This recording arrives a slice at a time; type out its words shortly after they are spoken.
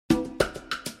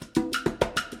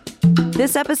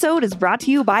This episode is brought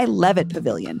to you by Levitt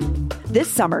Pavilion. This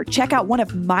summer, check out one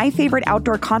of my favorite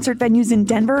outdoor concert venues in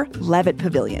Denver, Levitt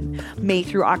Pavilion. May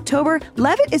through October,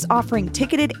 Levitt is offering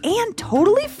ticketed and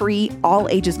totally free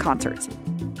all-ages concerts.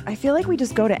 I feel like we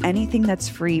just go to anything that's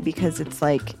free because it's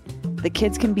like the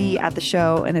kids can be at the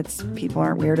show and it's people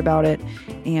aren't weird about it,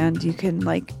 and you can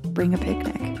like bring a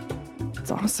picnic. It's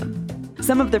awesome.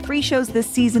 Some of the free shows this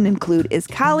season include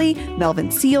Iskali,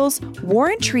 Melvin Seals, War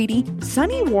and Treaty,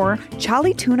 Sunny War,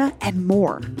 Charlie Tuna, and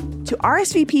more. To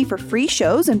RSVP for free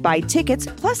shows and buy tickets,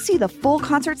 plus see the full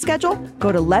concert schedule,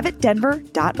 go to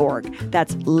levittdenver.org.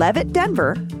 That's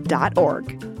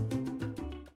levittdenver.org.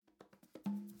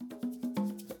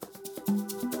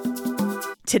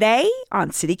 Today on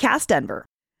CityCast Denver,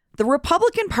 the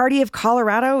Republican Party of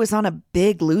Colorado is on a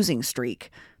big losing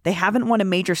streak. They haven't won a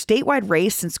major statewide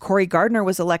race since Cory Gardner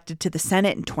was elected to the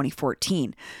Senate in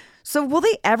 2014. So will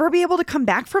they ever be able to come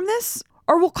back from this?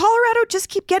 Or will Colorado just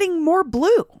keep getting more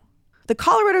blue? The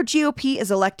Colorado GOP is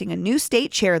electing a new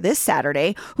state chair this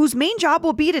Saturday, whose main job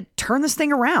will be to turn this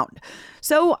thing around.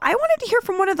 So I wanted to hear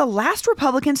from one of the last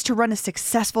Republicans to run a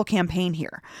successful campaign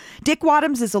here. Dick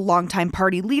Wadhams is a longtime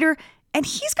party leader, and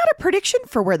he's got a prediction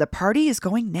for where the party is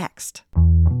going next.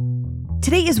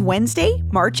 Today is Wednesday,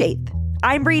 March 8th.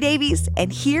 I'm Bree Davies,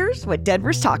 and here's what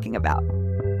Denver's talking about.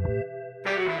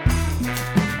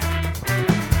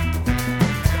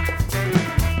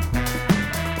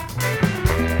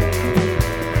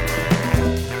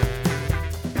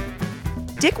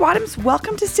 Dick Wadhams,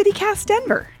 welcome to CityCast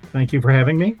Denver. Thank you for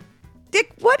having me.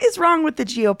 Dick, what is wrong with the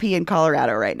GOP in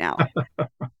Colorado right now?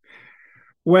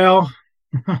 Well,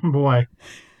 boy,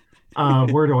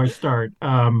 where do I start?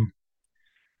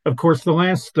 Of course, the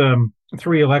last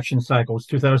three election cycles,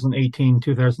 2018,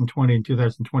 2020, and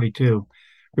 2022,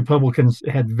 Republicans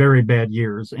had very bad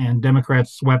years, and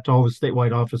Democrats swept all the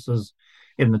statewide offices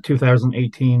in the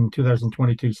 2018,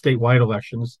 2022 statewide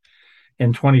elections.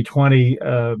 In 2020,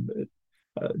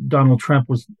 Donald Trump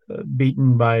was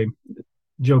beaten by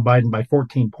Joe Biden by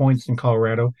 14 points in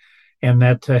Colorado, and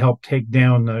that helped take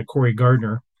down Cory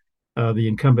Gardner, the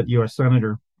incumbent U.S.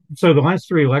 Senator. So the last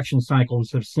three election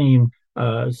cycles have seen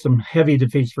some heavy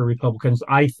defeats for Republicans,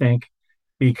 I think,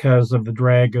 because of the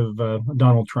drag of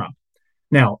Donald Trump.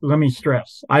 Now, let me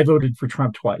stress, I voted for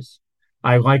Trump twice.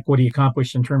 I like what he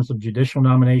accomplished in terms of judicial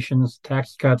nominations,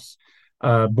 tax cuts,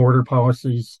 border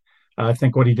policies. I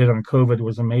think what he did on COVID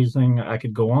was amazing. I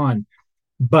could go on.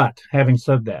 But having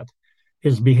said that,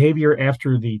 his behavior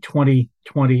after the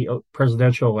 2020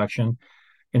 presidential election,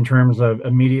 in terms of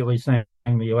immediately saying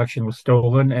the election was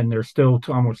stolen, and there's still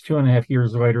almost 2.5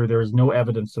 years later, there is no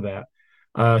evidence of that.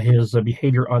 His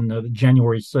behavior on the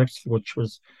January 6th, which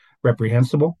was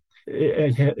reprehensible,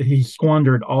 he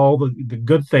squandered all the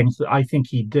good things that I think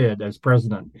he did as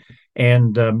president.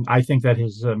 And I think that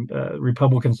his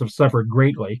Republicans have suffered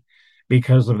greatly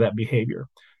because of that behavior.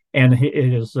 And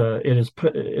it has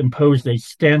imposed a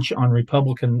stench on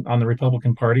the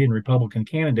Republican Party and Republican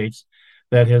candidates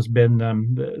that has been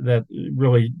that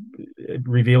really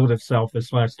revealed itself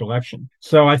this last election.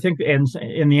 So I think, and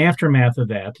in the aftermath of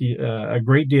that, a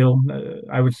great deal,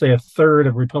 I would say a third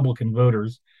of Republican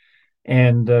voters,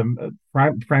 and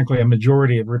frankly, a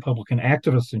majority of Republican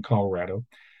activists in Colorado,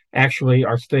 actually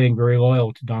are staying very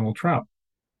loyal to Donald Trump.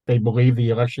 They believe the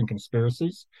election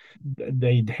conspiracies.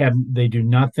 They do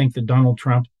not think that Donald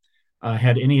Trump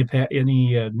had any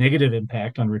negative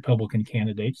impact on Republican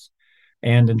candidates.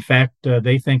 And in fact,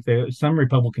 they think that some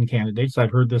Republican candidates,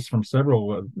 I've heard this from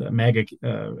several MAGA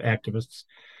activists,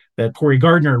 that Cory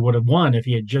Gardner would have won if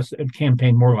he had just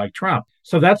campaigned more like Trump.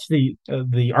 So that's the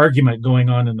argument going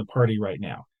on in the party right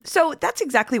now. So that's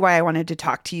exactly why I wanted to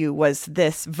talk to you, was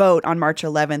this vote on March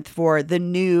 11th for the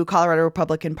new Colorado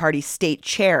Republican Party state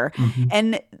chair. Mm-hmm.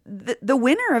 And the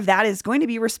winner of that is going to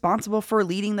be responsible for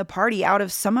leading the party out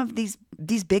of some of these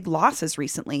big losses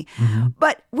recently. Mm-hmm.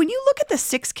 But when you look at the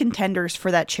 6 contenders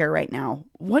for that chair right now,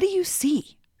 what do you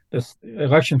see? This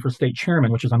election for state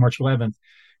chairman, which is on March 11th,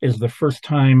 is the first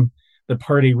time the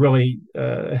party really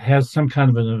has some kind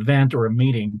of an event or a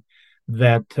meeting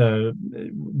that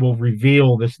will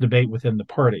reveal this debate within the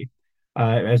party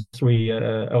as we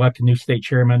elect a new state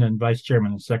chairman and vice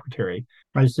chairman and secretary.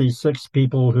 I see 6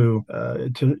 people who,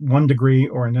 to one degree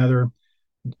or another,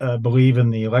 believe in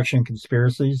the election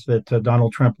conspiracies that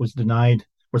Donald Trump was denied,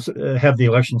 have the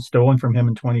election stolen from him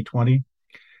in 2020.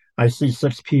 I see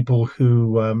 6 people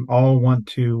who all want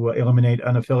to eliminate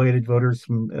unaffiliated voters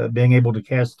from being able to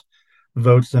cast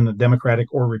votes in the Democratic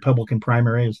or Republican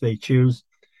primary as they choose.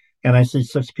 And I see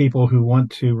 6 people who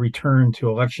want to return to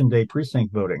election day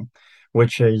precinct voting,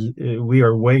 which is, we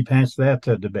are way past that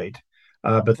debate.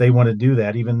 But they want to do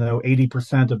that, even though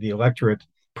 80% of the electorate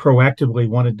proactively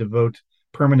wanted to vote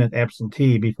permanent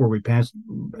absentee before we passed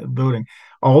voting.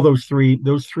 All those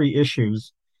three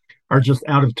issues are just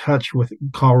out of touch with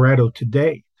Colorado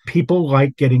today. People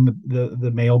like getting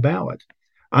the mail ballot.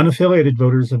 Unaffiliated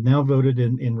voters have now voted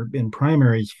in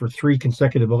primaries for 3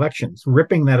 consecutive elections.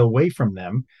 Ripping that away from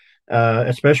them,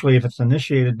 especially if it's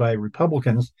initiated by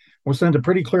Republicans, will send a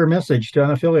pretty clear message to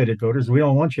unaffiliated voters: we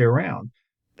don't want you around.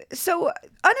 So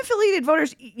unaffiliated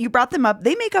voters, you brought them up.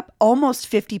 They make up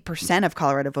almost 50% of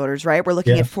Colorado voters, right? We're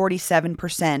looking at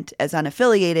 47% as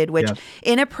unaffiliated, which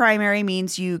in a primary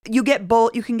means you get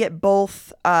both. You can get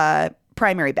both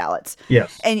primary ballots.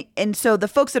 Yes. And so the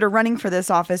folks that are running for this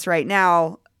office right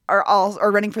now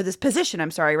are running for this position.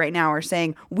 I'm sorry, right now are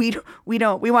saying we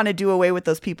want to do away with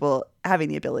those people having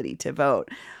the ability to vote.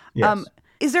 Yes.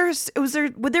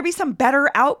 Would there be some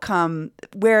better outcome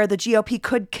where the GOP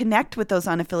could connect with those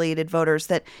unaffiliated voters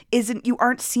that you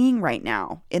aren't seeing right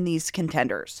now in these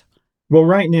contenders? Well,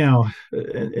 right now,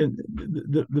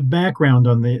 the background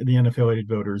on the unaffiliated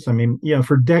voters, I mean,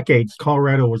 for decades,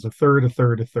 Colorado was a third, a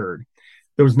third, a third.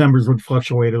 Those numbers would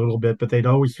fluctuate a little bit, but they'd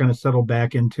always kind of settle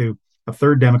back into a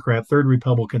third Democrat, third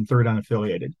Republican, third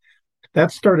unaffiliated.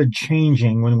 That started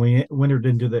changing when we entered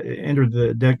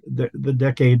the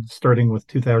decade starting with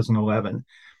 2011,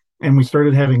 and we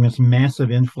started having this massive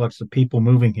influx of people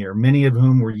moving here, many of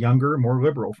whom were younger, more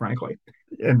liberal, frankly.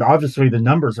 And obviously, the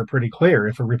numbers are pretty clear.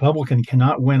 If a Republican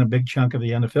cannot win a big chunk of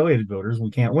the unaffiliated voters,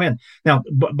 we can't win. Now,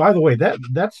 by the way,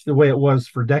 that's the way it was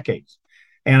for decades.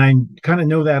 And I kind of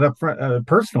know that up front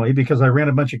personally because I ran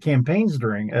a bunch of campaigns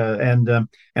and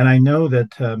I know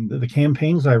that the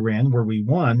campaigns I ran where we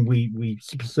won, we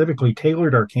specifically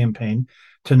tailored our campaign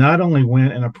to not only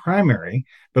win in a primary,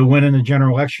 but win in a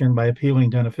general election by appealing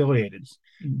to unaffiliateds.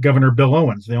 Governor Bill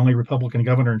Owens, the only Republican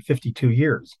governor in 52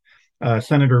 years,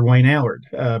 Senator Wayne Allard,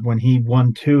 when he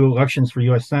won 2 elections for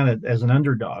U.S. Senate as an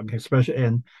underdog, especially,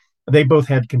 and they both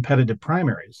had competitive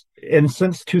primaries. And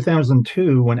since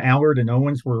 2002, when Allard and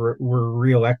Owens were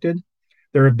reelected,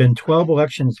 there have been 12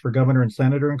 elections for governor and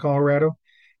senator in Colorado,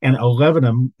 and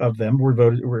 11 of them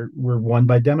were won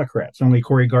by Democrats. Only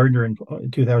Cory Gardner in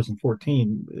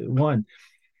 2014 won.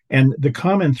 And one of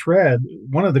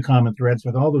the common threads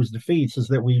with all those defeats is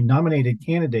that we nominated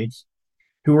candidates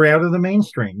who were out of the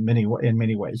mainstream in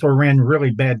many ways, or ran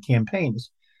really bad campaigns.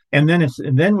 And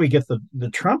then we get the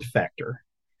Trump factor.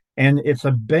 And it's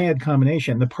a bad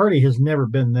combination. The party has never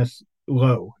been this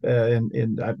low,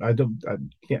 and I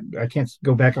can't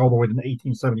go back all the way to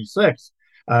 1876.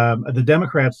 The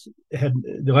Democrats had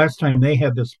the last time they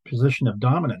had this position of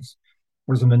dominance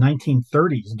was in the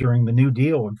 1930s during the New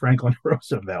Deal and Franklin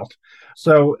Roosevelt.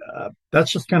 So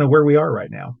that's just kind of where we are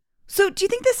right now. So do you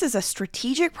think this is a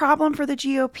strategic problem for the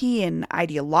GOP, an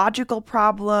ideological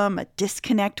problem, a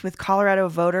disconnect with Colorado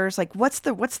voters? Like, what's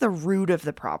the root of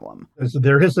the problem?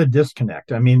 There is a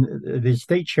disconnect. I mean, the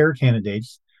state chair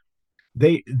candidates,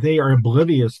 they are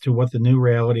oblivious to what the new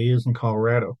reality is in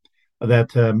Colorado,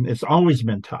 that it's always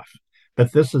been tough.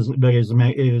 But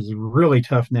it is really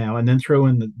tough now. And then throw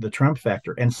in the Trump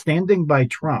factor. And standing by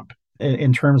Trump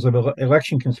in terms of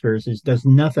election conspiracies does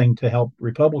nothing to help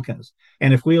Republicans.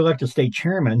 And if we elect a state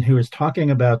chairman who is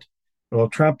talking about, well,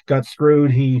 Trump got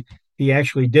screwed, he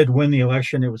actually did win the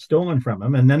election, it was stolen from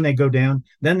him, and then they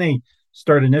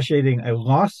start initiating a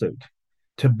lawsuit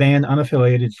to ban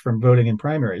unaffiliated from voting in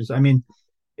primaries. I mean,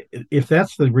 if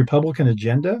that's the Republican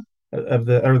agenda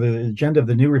the agenda of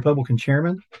the new Republican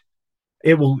chairman,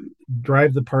 it will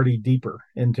drive the party deeper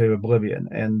into oblivion,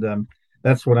 and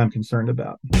that's what I'm concerned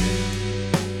about.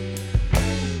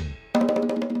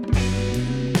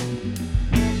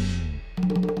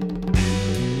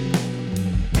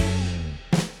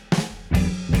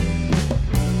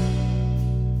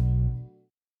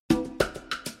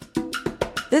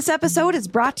 This episode is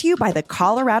brought to you by the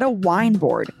Colorado Wine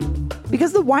Board.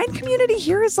 Because the wine community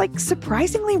here is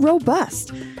surprisingly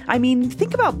robust. I mean,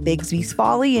 think about Bigsby's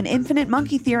Folly and Infinite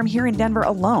Monkey Theorem here in Denver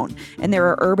alone, and there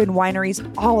are urban wineries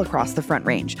all across the Front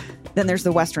Range. Then there's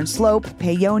the Western Slope,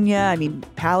 Paonia,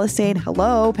 Palisade.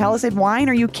 Hello, Palisade wine,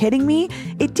 are you kidding me?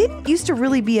 It didn't used to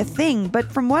really be a thing, but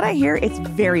from what I hear, it's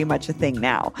very much a thing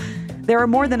now. There are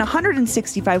more than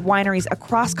 165 wineries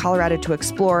across Colorado to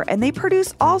explore, and they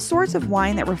produce all sorts of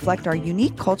wine that reflect our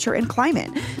unique culture and climate.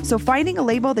 So finding a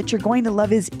label that you're going to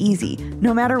love is easy,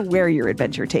 no matter where your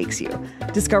adventure takes you.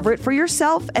 Discover it for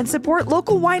yourself and support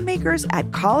local winemakers at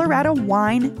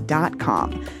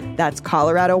coloradowine.com. That's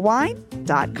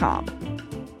coloradowine.com.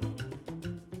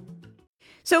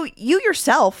 So you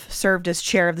yourself served as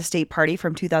chair of the state party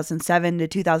from 2007 to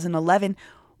 2011.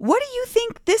 What do you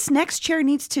think this next chair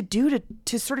needs to do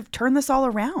to sort of turn this all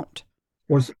around?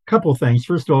 Was a couple of things.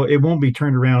 First of all, it won't be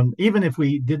turned around even if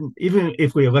we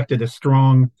elected a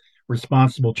strong,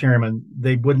 responsible chairman,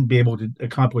 they wouldn't be able to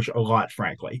accomplish a lot,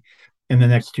 frankly, in the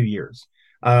next 2 years.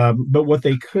 But what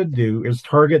they could do is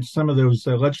target some of those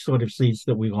legislative seats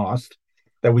that we lost,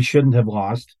 that we shouldn't have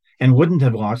lost, and wouldn't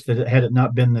have lost had it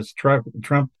not been this Trump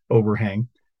overhang.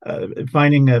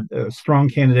 Finding a strong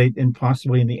candidate in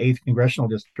possibly in the 8th congressional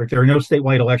district. There are no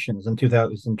statewide elections in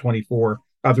 2024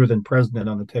 other than president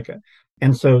on the ticket.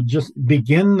 And so just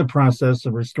begin the process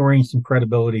of restoring some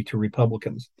credibility to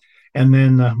Republicans. And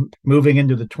then moving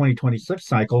into the 2026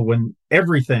 cycle when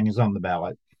everything is on the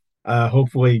ballot,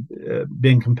 hopefully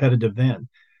being competitive then.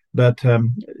 But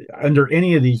under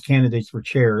any of these candidates for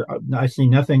chair, I see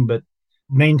nothing but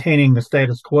maintaining the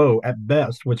status quo at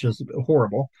best, which is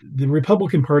horrible. The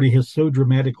Republican Party has so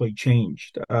dramatically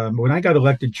changed. When I got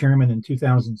elected chairman in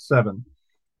 2007,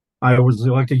 I was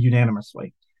elected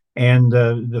unanimously. And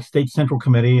the state central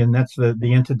committee, and that's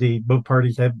the entity, both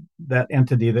parties have that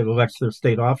entity that elects their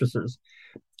state officers.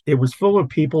 It was full of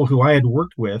people who I had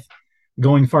worked with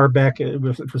going far back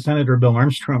for Senator Bill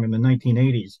Armstrong in the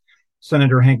 1980s,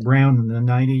 Senator Hank Brown in the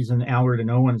 90s, and Allard and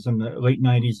Owens in the late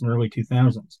 90s and early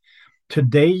 2000s.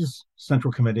 Today's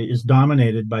Central Committee is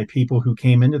dominated by people who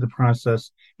came into the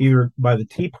process either by the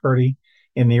Tea Party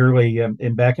in the early,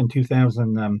 back in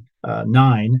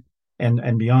 2009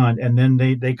 and beyond, and then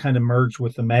they kind of merged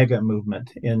with the MAGA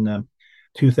movement in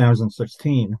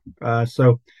 2016.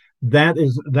 So that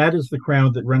is the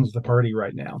crowd that runs the party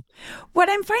right now.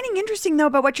 What I'm finding interesting, though,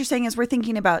 about what you're saying is we're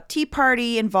thinking about Tea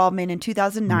Party involvement in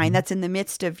 2009. Mm-hmm. That's in the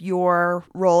midst of your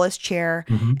role as chair.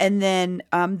 Mm-hmm. And then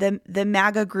the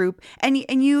MAGA group. And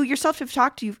you yourself have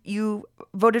talked, you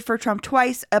voted for Trump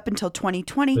twice up until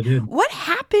 2020. What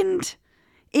happened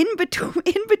in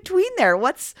between there?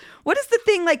 What is the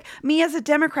thing, like me as a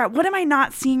Democrat, what am I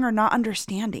not seeing or not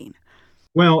understanding?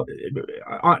 Well,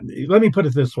 let me put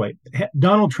it this way.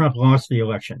 Donald Trump lost the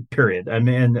election, period. I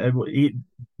mean,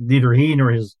 neither he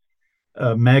nor his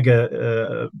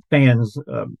MAGA fans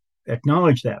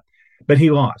acknowledge that, but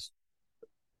he lost.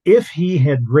 If he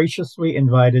had graciously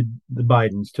invited the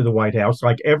Bidens to the White House,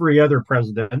 like every other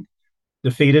president,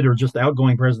 defeated or just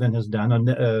outgoing president has done,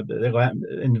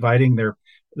 inviting their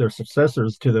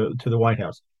successors to the White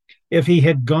House, if he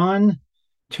had gone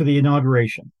to the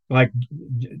inauguration, like,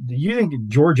 do you think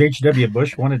George H.W.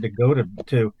 Bush wanted to go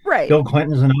to right. Bill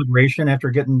Clinton's inauguration after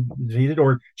getting defeated,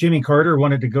 or Jimmy Carter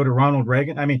wanted to go to Ronald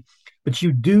Reagan? I mean, but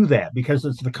you do that because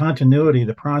it's the continuity of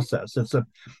the process. It's a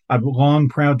long,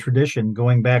 proud tradition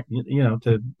going back,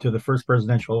 to the first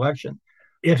presidential election.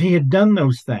 If he had done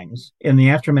those things in the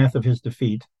aftermath of his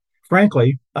defeat,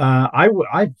 frankly,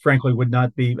 I frankly would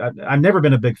not be. I've never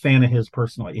been a big fan of his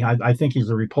personally. I think he's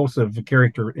a repulsive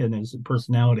character in his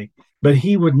personality. But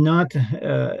he would not.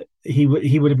 He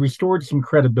would have restored some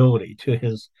credibility to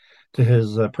his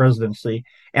presidency,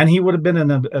 and he would have been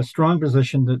in a strong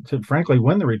position to frankly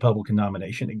win the Republican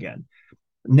nomination again.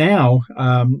 Now,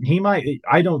 he might.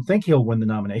 I don't think he'll win the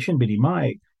nomination, but he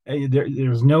might.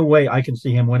 There's no way I can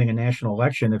see him winning a national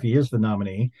election if he is the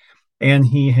nominee, and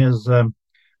he has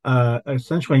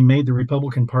essentially made the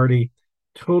Republican Party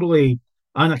totally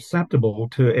unacceptable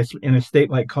in a state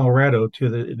like Colorado to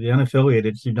the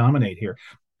unaffiliated to dominate here.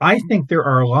 I think there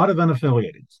are a lot of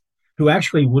unaffiliateds who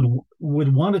actually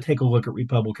would want to take a look at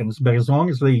Republicans, but as long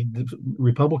as the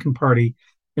Republican Party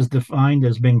is defined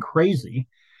as being crazy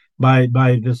by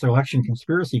this election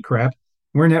conspiracy crap,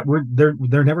 they're never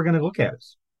going to look at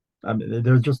us.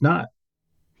 They're just not.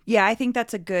 Yeah, I think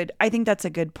that's a good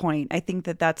point. I think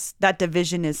that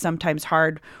division is sometimes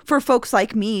hard for folks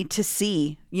like me to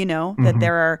see, mm-hmm. that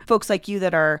there are folks like you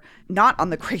that are not on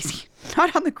the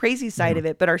crazy side of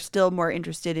it, but are still more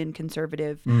interested in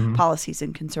conservative mm-hmm. policies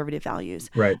and conservative values.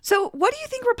 Right. So what do you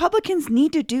think Republicans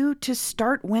need to do to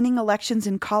start winning elections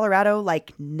in Colorado,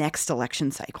 like next election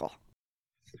cycle?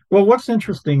 Well, what's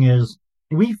interesting is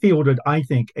we fielded, I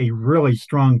think, a really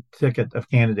strong ticket of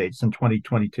candidates in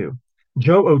 2022.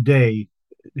 Joe O'Dea,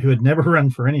 who had never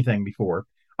run for anything before,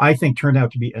 I think turned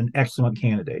out to be an excellent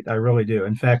candidate. I really do.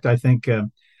 In fact, I think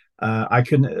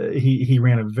he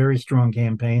ran a very strong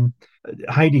campaign.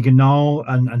 Heidi Ganahl,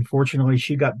 unfortunately,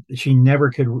 she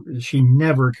never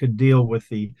could deal with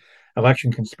the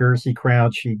election conspiracy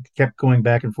crowd. She kept going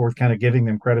back and forth, kind of giving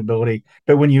them credibility.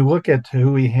 But when you look at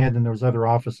who he had in those other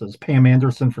offices, Pam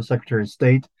Anderson for Secretary of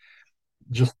State,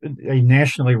 just a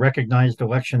nationally recognized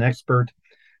election expert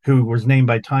who was named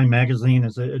by Time Magazine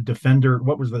as a defender.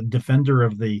 What was the defender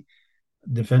of the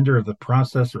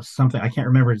process or something? I can't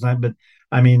remember exactly, but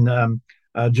I mean,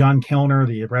 John Kellner,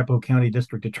 the Arapahoe County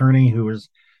District Attorney, who was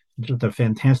just a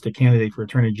fantastic candidate for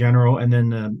Attorney General, and then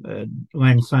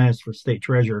Lang Sias for State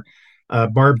Treasurer.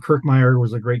 Barb Kirkmeyer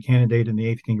was a great candidate in the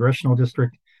 8th Congressional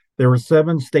District. There were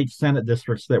 7 state Senate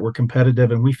districts that were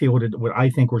competitive, and we fielded what I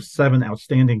think were 7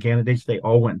 outstanding candidates. They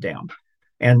all went down.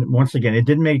 And once again, it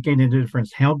didn't make any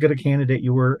difference how good a candidate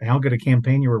you were, how good a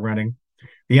campaign you were running.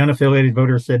 The unaffiliated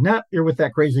voters said, "No, you're with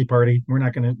that crazy party. We're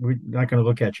not going to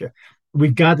look at you."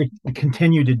 We've got to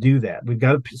continue to do that. We've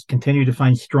got to continue to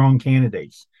find strong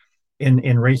candidates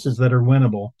in races that are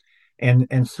winnable,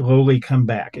 and slowly come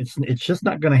back. It's just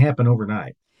not going to happen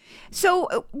overnight.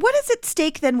 So, what is at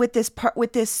stake then with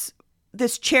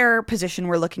this chair position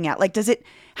we're looking at? Like,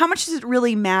 how much does it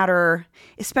really matter,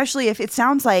 especially if it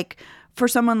sounds like for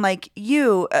someone like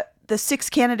you, the 6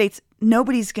 candidates,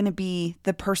 nobody's going to be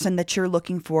the person that you're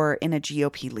looking for in a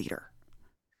GOP leader?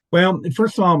 Well,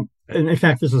 first of all, in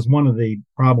fact, this is one of the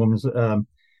problems.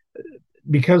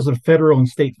 Because of federal and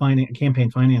state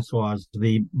campaign finance laws,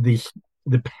 the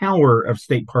power of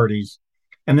state parties,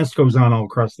 and this goes on all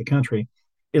across the country,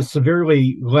 is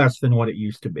severely less than what it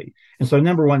used to be. And so,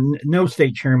 number one, no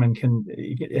state chairman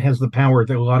has the power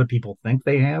that a lot of people think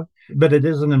they have, but it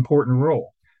is an important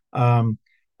role.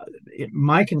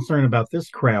 My concern about this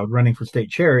crowd running for state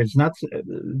chair is not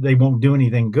they won't do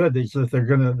anything good. It's that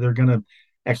they're gonna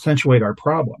accentuate our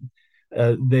problem.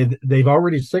 They've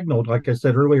already signaled, like I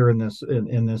said earlier in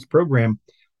this program,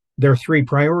 their 3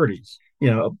 priorities.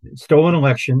 Stolen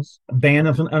elections, ban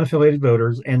of unaffiliated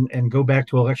voters, and go back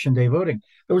to election day voting.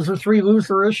 Those are 3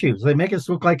 loser issues. They make us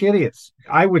look like idiots.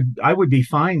 I would be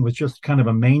fine with just kind of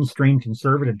a mainstream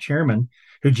conservative chairman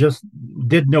who just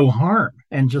did no harm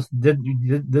and just did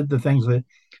the things that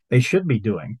they should be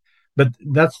doing. But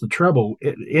that's the trouble.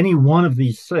 Any one of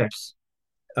these 6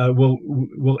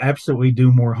 will absolutely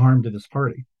do more harm to this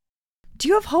party. Do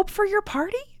you have hope for your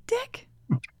party, Dick?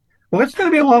 Well, it's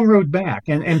going to be a long road back,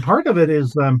 and part of it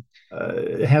is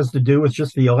has to do with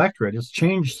just the electorate. It's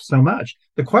changed so much.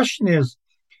 The question is,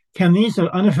 can these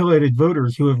unaffiliated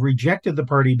voters who have rejected the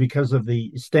party because of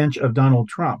the stench of Donald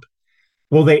Trump,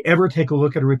 will they ever take a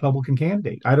look at a Republican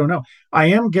candidate? I don't know. I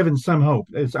am given some hope.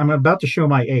 I'm about to show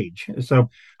my age. So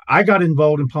I got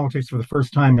involved in politics for the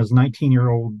first time as a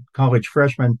 19-year-old college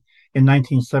freshman in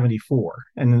 1974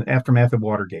 in the aftermath of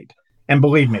Watergate. And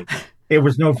believe me, it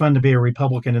was no fun to be a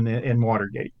Republican in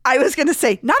Watergate. I was going to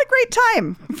say, not a great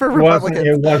time for Republicans.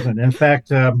 It wasn't. In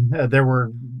fact, I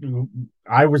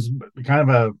was kind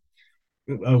of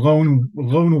a lone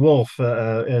wolf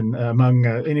among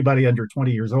anybody under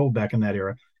 20 years old back in that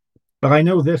era. But I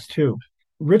know this too.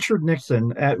 Richard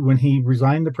Nixon, when he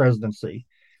resigned the presidency,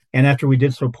 and after we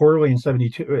did so poorly in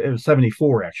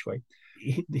 74, actually,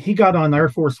 he got on Air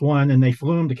Force One and they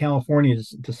flew him to California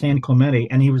to San Clemente,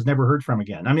 and he was never heard from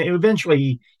again. I mean, eventually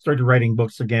he started writing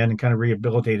books again and kind of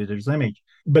rehabilitated his image.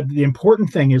 But the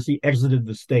important thing is he exited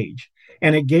the stage,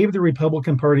 and it gave the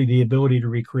Republican Party the ability to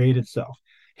recreate itself.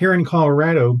 Here in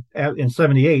Colorado in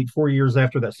 78, 4 years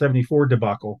after that 74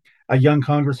 debacle, a young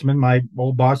congressman, my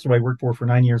old boss who I worked for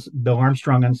 9 years, Bill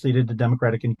Armstrong, unseated the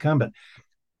Democratic incumbent.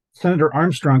 Senator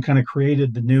Armstrong kind of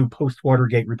created the new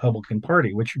post-Watergate Republican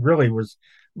Party, which really was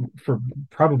for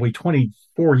probably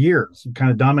 24 years,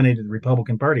 kind of dominated the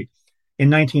Republican Party. In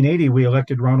 1980, we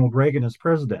elected Ronald Reagan as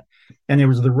president. And it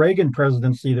was the Reagan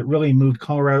presidency that really moved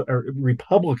Colorado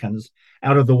Republicans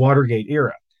out of the Watergate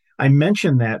era. I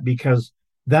mention that because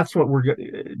that's what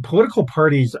political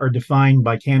parties are defined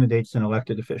by candidates and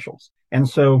elected officials. And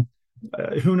so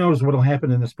who knows what will happen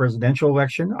in this presidential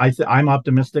election? I'm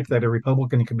optimistic that a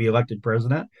Republican can be elected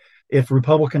president if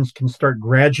Republicans can start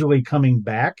gradually coming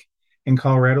back in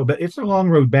Colorado. But it's a long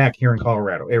road back here in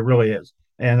Colorado. It really is.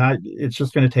 And it's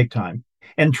just going to take time.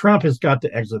 And Trump has got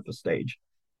to exit the stage.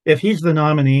 If he's the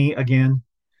nominee again,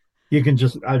 you can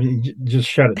just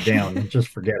shut it down and just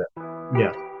forget it.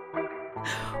 Yeah.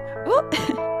 Well,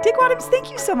 Dick Wadhams,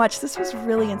 thank you so much. This was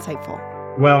really insightful.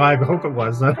 Well, I hope it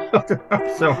was.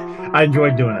 So I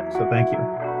enjoyed doing it. So thank you.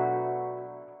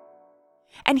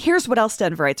 And here's what else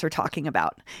Denverites are talking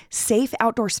about: safe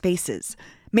outdoor spaces.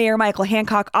 Mayor Michael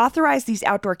Hancock authorized these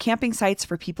outdoor camping sites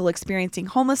for people experiencing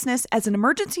homelessness as an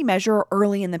emergency measure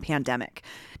early in the pandemic.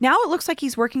 Now it looks like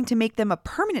he's working to make them a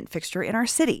permanent fixture in our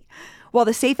city. While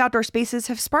the safe outdoor spaces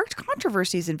have sparked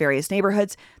controversies in various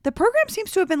neighborhoods, the program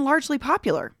seems to have been largely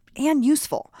popular. and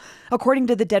useful. According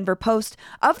to the Denver Post,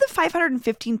 of the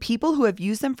 515 people who have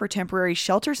used them for temporary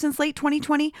shelter since late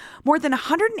 2020, more than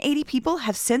 180 people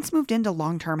have since moved into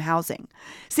long-term housing.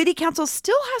 City Council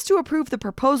still has to approve the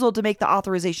proposal to make the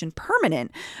authorization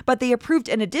permanent, but they approved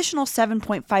an additional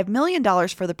 $7.5 million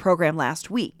for the program last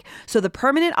week, so the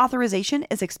permanent authorization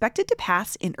is expected to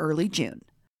pass in early June.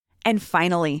 And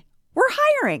finally, we're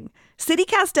hiring.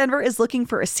 CityCast Denver is looking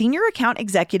for a senior account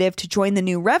executive to join the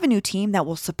new revenue team that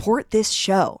will support this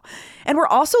show. And we're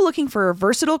also looking for a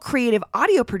versatile creative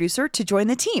audio producer to join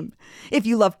the team. If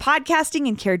you love podcasting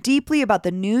and care deeply about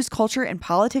the news, culture, and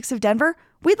politics of Denver,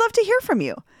 we'd love to hear from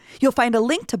you. You'll find a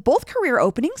link to both career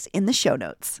openings in the show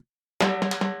notes.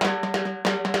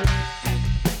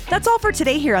 That's all for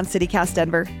today here on CityCast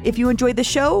Denver. If you enjoyed the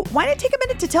show, why not take a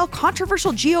minute to tell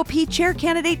controversial GOP chair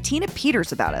candidate Tina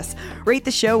Peters about us? Rate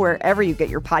the show wherever you get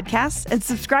your podcasts and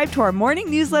subscribe to our morning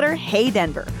newsletter, Hey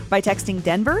Denver, by texting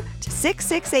Denver to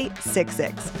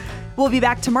 66866. We'll be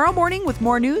back tomorrow morning with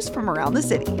more news from around the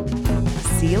city.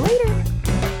 See you later.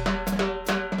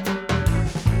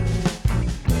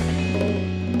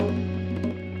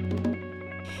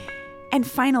 And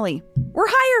finally, we're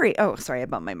hiring. Oh, sorry, I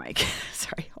bumped my mic.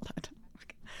 Sorry, hold on.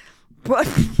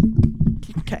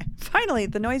 Okay, finally,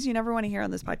 the noise you never want to hear on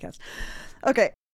this podcast. Okay,